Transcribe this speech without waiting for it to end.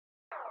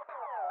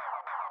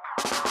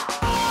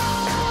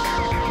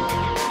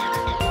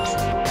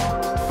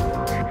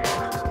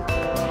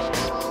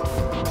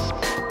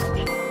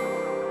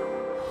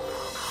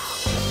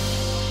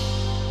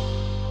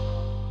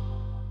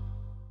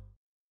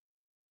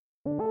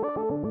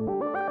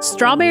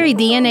Strawberry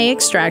DNA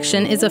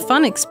extraction is a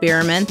fun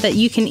experiment that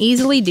you can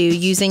easily do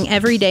using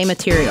everyday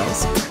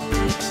materials.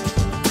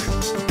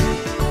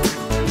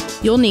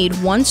 You'll need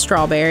 1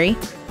 strawberry,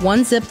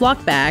 1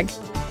 Ziploc bag,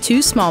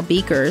 2 small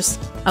beakers,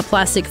 a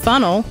plastic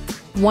funnel,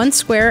 1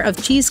 square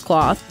of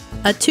cheesecloth,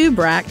 a tube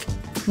rack,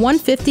 1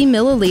 50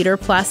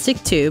 milliliter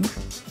plastic tube,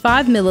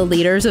 5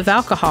 milliliters of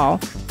alcohol,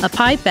 a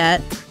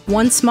pipette,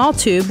 1 small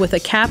tube with a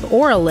cap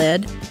or a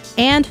lid,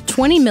 and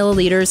 20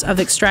 milliliters of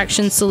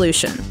extraction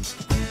solution.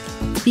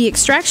 The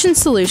extraction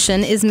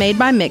solution is made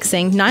by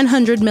mixing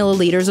 900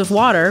 milliliters of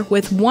water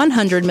with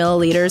 100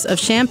 milliliters of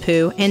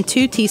shampoo and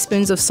 2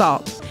 teaspoons of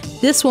salt.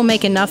 This will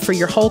make enough for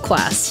your whole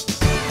class.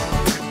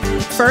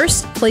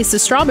 First, place the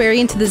strawberry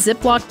into the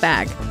Ziploc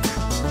bag.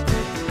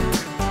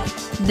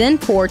 Then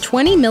pour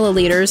 20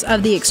 milliliters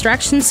of the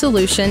extraction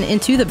solution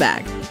into the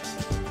bag.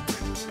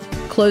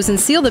 Close and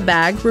seal the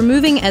bag,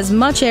 removing as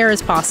much air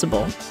as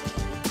possible.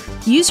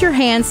 Use your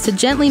hands to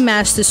gently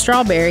mash the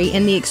strawberry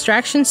in the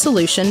extraction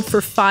solution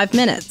for 5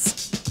 minutes.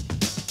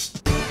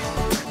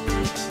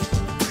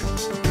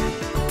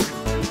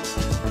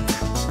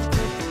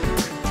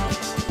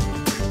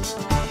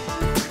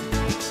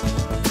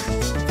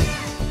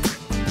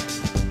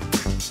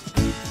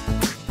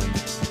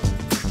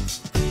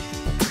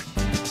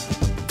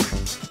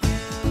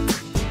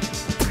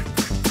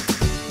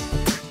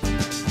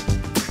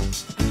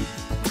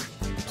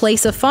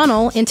 Place a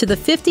funnel into the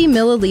 50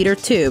 milliliter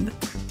tube.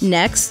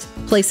 Next,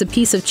 place a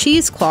piece of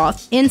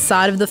cheesecloth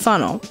inside of the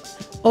funnel.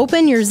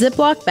 Open your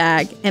Ziploc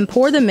bag and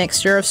pour the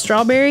mixture of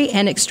strawberry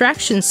and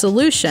extraction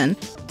solution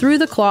through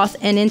the cloth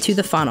and into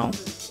the funnel.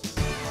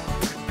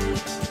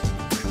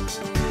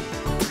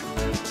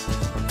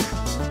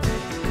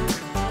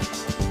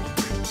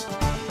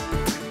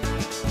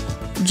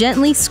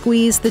 Gently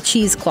squeeze the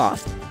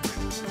cheesecloth.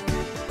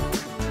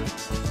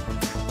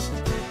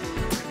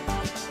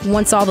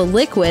 Once all the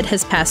liquid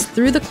has passed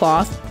through the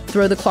cloth,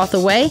 throw the cloth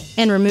away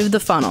and remove the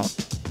funnel.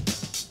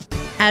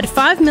 Add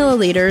 5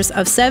 milliliters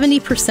of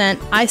 70%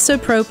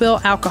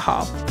 isopropyl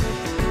alcohol.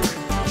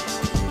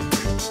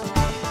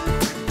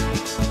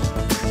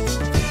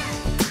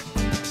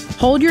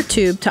 Hold your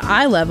tube to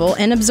eye level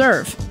and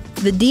observe.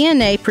 The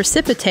DNA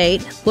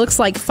precipitate looks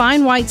like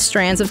fine white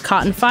strands of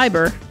cotton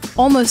fiber,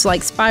 almost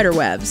like spider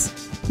webs.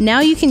 Now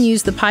you can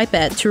use the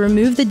pipette to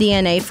remove the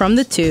DNA from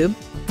the tube,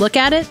 look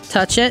at it,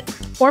 touch it,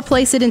 or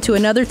place it into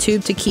another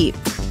tube to keep.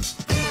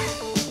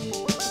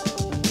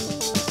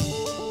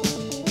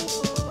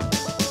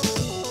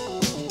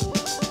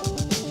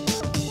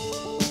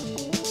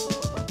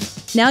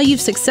 Now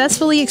you've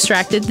successfully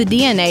extracted the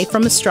DNA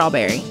from a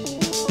strawberry.